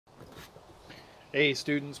Hey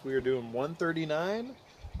students, we are doing 139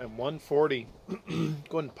 and 140. Go ahead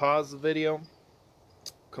and pause the video.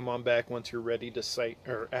 Come on back once you're ready to sight,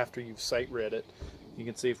 or after you've sight read it. You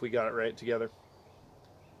can see if we got it right together.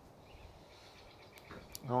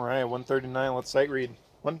 All right, 139. Let's sight read.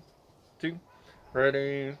 1, 2,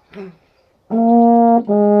 ready.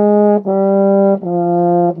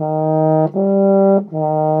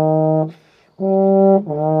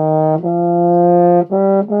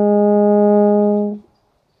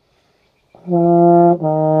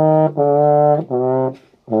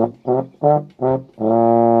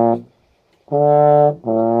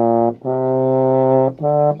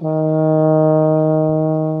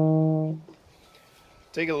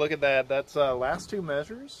 Take a look at that. That's last two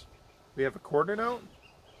measures. We have a quarter note,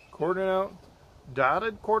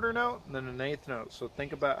 dotted quarter note, and then an eighth note. So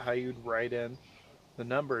think about how you'd write in the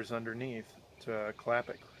numbers underneath to clap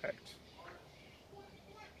it correct.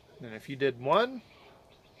 And if you did 1,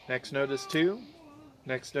 next note is 2,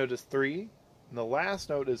 next note is 3, and the last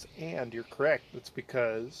note is and, you're correct. That's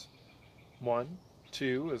because 1,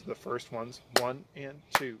 2 is the first ones, 1 and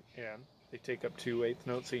 2 and. They take up 2 eighth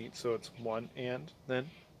notes each, so it's 1 and, then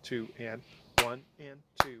 2 and, 1 and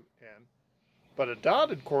 2 and. But a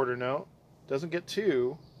dotted quarter note doesn't get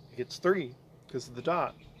 2, it gets 3 because of the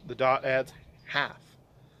dot. The dot adds half.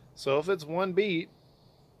 So if it's 1 beat,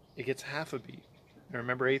 it gets half a beat. And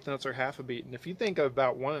remember, eighth notes are half a beat. And if you think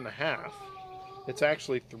about 1 1/2, it's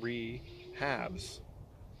actually 3 halves.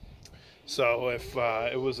 So if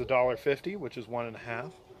it was $1.50, which is 1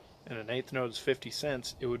 1/2, and an eighth note is 50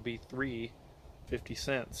 cents, it would be 3 50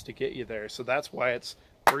 cents to get you there. So that's why it's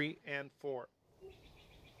 3 and 4.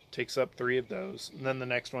 Takes up 3 of those. And then the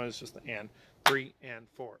next one is just the and. 3 and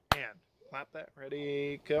 4 and. Clap that.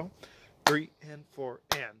 Ready, go. 3 and 4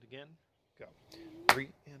 and. Again, go.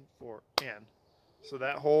 3 and 4 and. So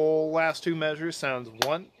that whole last two measures sounds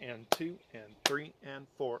 1 and 2 and 3 and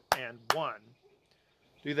 4 and 1.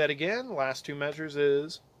 Do that again. Last two measures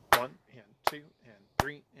is 1 and 2 and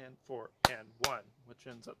 3 and 4 and 1, which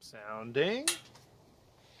ends up sounding.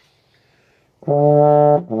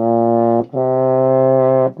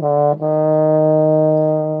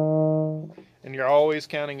 And you're always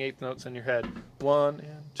counting eighth notes in your head. 1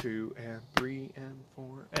 and 2 and 3 and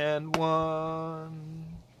 4 and 1.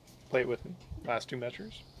 Play it with me. Last two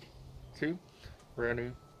measures. 2,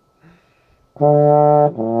 ready.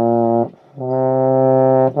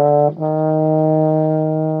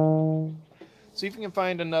 See if you can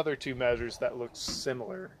find another two measures that looks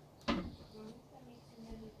similar.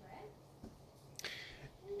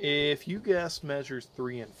 If you guessed measures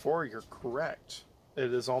 3 and 4, you're correct.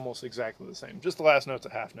 It is almost exactly the same. Just the last note's a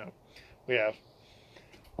half note. We have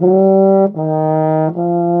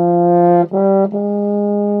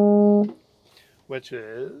which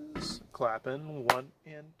is clapping 1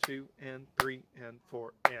 and 2 and 3 and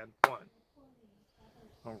 4 and 1.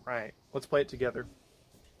 All right, let's play it together.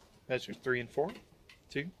 Measures 3 and 4.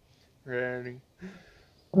 2, ready.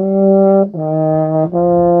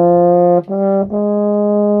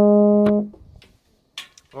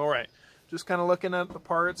 All right, just kind of looking at the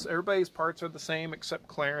parts. Everybody's parts are the same except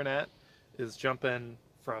clarinet is jumping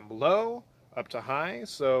from low up to high.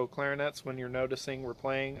 So clarinets, when you're noticing we're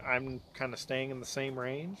playing, I'm kind of staying in the same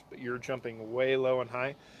range, but you're jumping way low and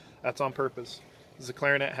high. That's on purpose, because the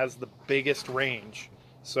clarinet has the biggest range.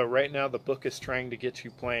 So right now the book is trying to get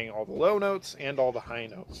you playing all the low notes and all the high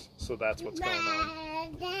notes. So that's what's going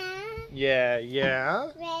on. Yeah.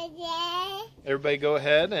 Everybody go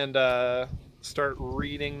ahead and start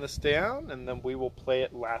reading this down, and then we will play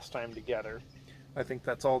it last time together. I think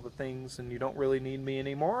that's all the things, and you don't really need me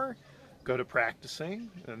anymore. Go to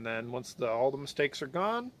practicing, and then once all the mistakes are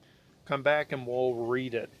gone, come back and we'll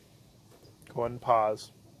read it. Go ahead and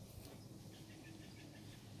pause.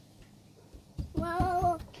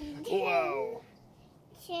 Whoa.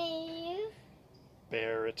 2.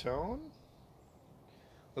 Baritone.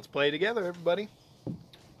 Let's play together, everybody.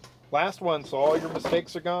 Last one, so all your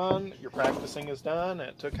mistakes are gone, your practicing is done, and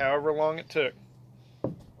it took however long it took.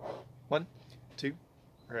 1, 2,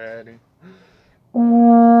 ready.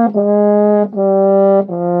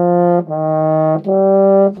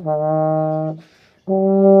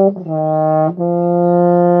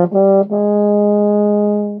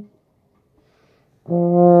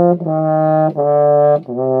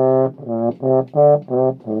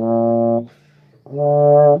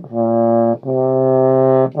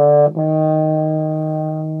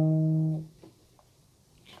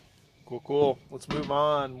 Cool. Let's move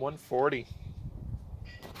on. 140.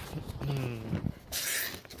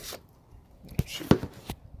 Shoot.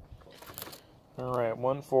 All right,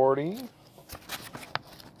 140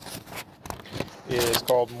 is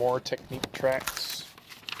called More Technique Tracks.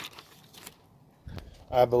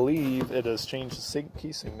 I believe it has changed the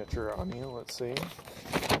key signature on you. Let's see.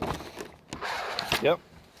 Yep.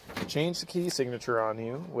 Changed the key signature on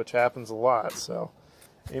you, which happens a lot. So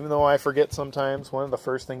even though I forget sometimes, one of the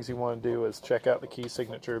first things you want to do is check out the key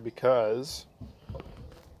signature, because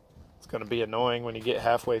it's going to be annoying when you get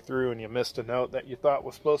halfway through and you missed a note that you thought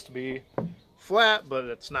was supposed to be flat, but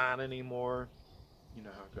it's not anymore. You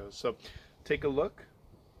know how it goes. So take a look.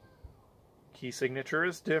 Key signature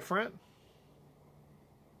is different.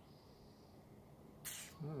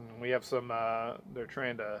 We have some, they're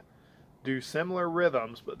trying to do similar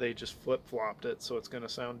rhythms, but they just flip-flopped it, so it's going to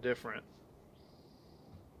sound different.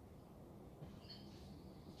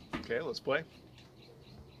 Okay, let's play.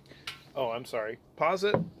 Oh, I'm sorry. Pause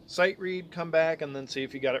it, sight read, come back, and then see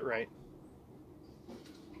if you got it right.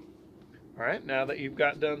 Alright, now that you've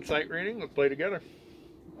got done sight reading, let's play together.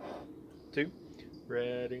 2,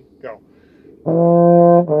 ready, go.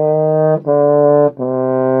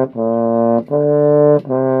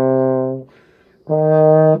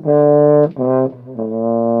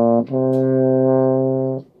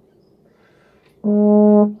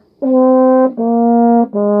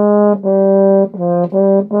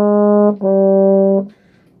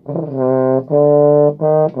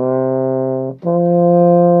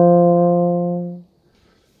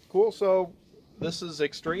 Cool, so this is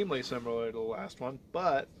extremely similar to the last one,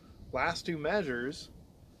 but last two measures,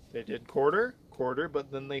 they did quarter, quarter,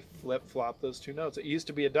 but then they flip-flop those two notes. It used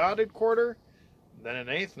to be a dotted quarter, then an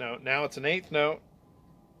eighth note. Now it's an eighth note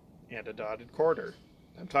and a dotted quarter.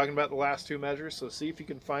 I'm talking about the last two measures, so see if you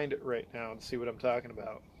can find it right now and see what I'm talking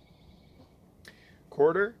about.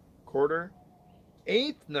 Quarter, quarter,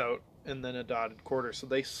 eighth note, and then a dotted quarter. So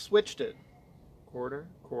they switched it. Quarter,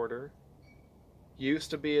 quarter.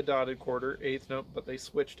 Used to be a dotted quarter, eighth note, but they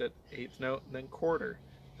switched it. Eighth note, and then quarter.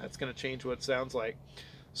 That's going to change what it sounds like.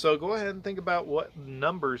 So go ahead and think about what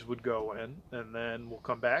numbers would go in, and then we'll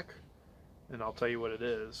come back, and I'll tell you what it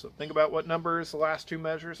is. So think about what numbers the last two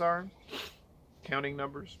measures are. Counting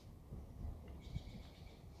numbers.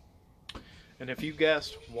 And if you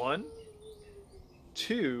guessed 1,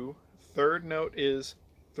 2, third note is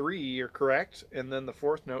 3, you're correct, and then the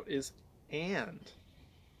fourth note is and.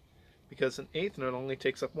 Because an eighth note only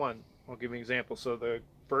takes up 1. I'll give you an example. So the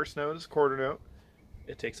first note is quarter note.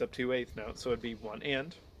 It takes up 2 eighth notes, so it'd be 1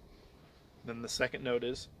 and. Then the second note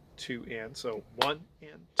is 2 and, so 1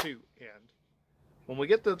 and 2 and. When we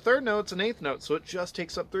get to the third note, it's an eighth note, so it just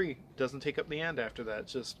takes up 3. It doesn't take up the and after that.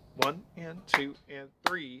 It's just 1 and 2 and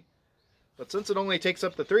 3. But since it only takes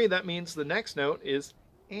up the 3, that means the next note is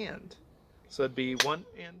and. So it'd be 1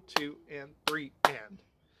 and 2 and 3 and.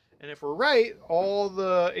 And if we're right, all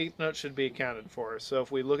the eighth notes should be accounted for. So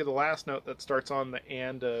if we look at the last note that starts on the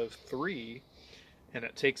and of 3, and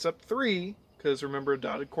it takes up 3, because remember a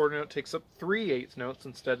dotted quarter note takes up 3 eighth notes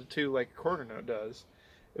instead of 2 like a quarter note does,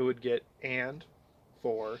 it would get and,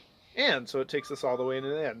 4, and. So it takes us all the way to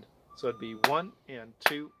the end. So it'd be 1 and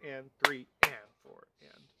 2 and 3 and 4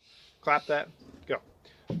 and. Clap that. Go.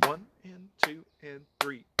 1 and 2 and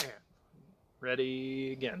 3 and.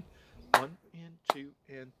 Ready again. 1 and 2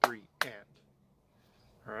 and 3 and.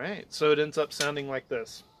 Alright, so it ends up sounding like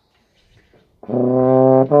this.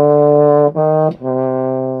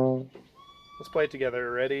 Let's play it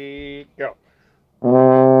together. Ready, go.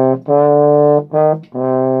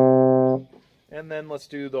 And then let's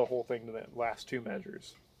do the whole thing to the last two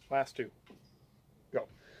measures. Last two. Go.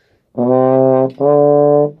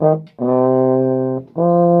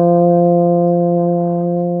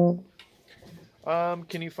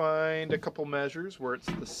 Can you find a couple measures where it's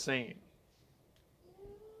the same?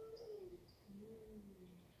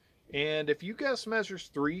 And if you guess measures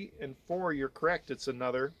 3 and 4, you're correct. It's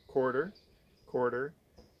another quarter, quarter,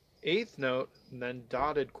 eighth note, and then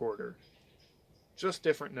dotted quarter. Just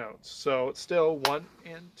different notes. So it's still 1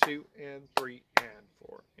 and 2 and 3 and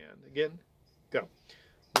 4 and. Again, go.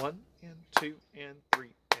 1 and 2 and 3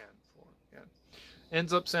 and 4 and.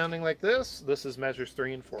 Ends up sounding like this. This is measures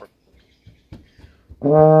 3 and 4.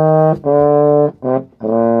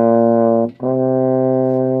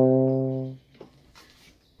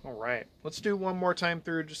 Alright, let's do one more time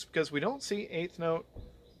through just because we don't see eighth note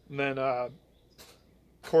and then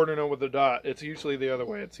quarter note with a dot. It's usually the other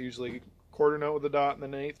way. It's usually quarter note with a dot and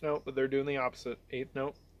then an eighth note, but they're doing the opposite. Eighth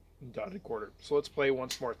note, dotted quarter. So let's play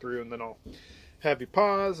once more through and then I'll have you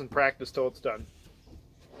pause and practice till it's done.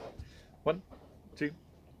 1, 2,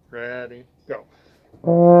 ready, go.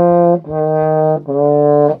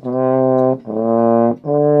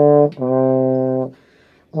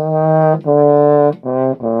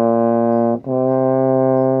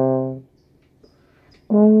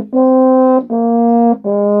 Cool,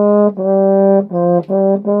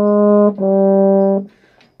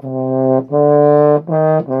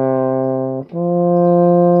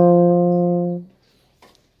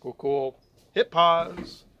 cool. Hit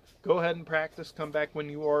pause. Go ahead and practice. Come back when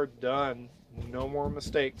you are done. No more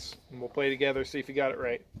mistakes. And we'll play together, see if you got it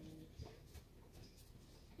right.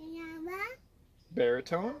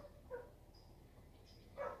 Baritone.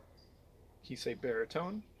 Can you say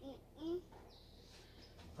baritone?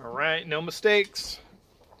 All right, no mistakes.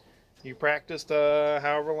 You practiced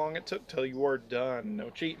however long it took till you are done. No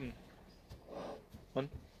cheating. 1,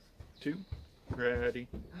 2, ready.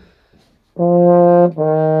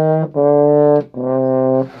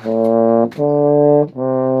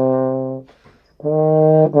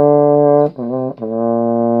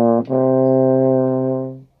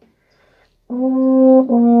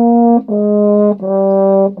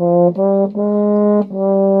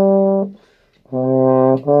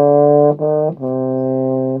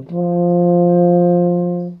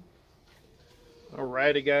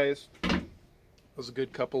 Alrighty, guys. That was a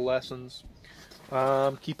good couple lessons.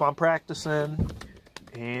 Keep on practicing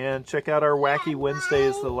and check out our Wacky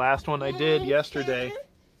Wednesdays. The last one I did yesterday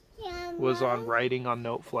was on writing on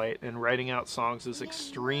Noteflight, and writing out songs is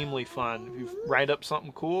extremely fun. If you write up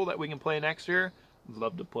something cool that we can play next year, I'd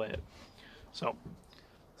love to play it. So,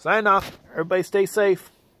 sign off. Everybody stay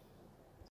safe.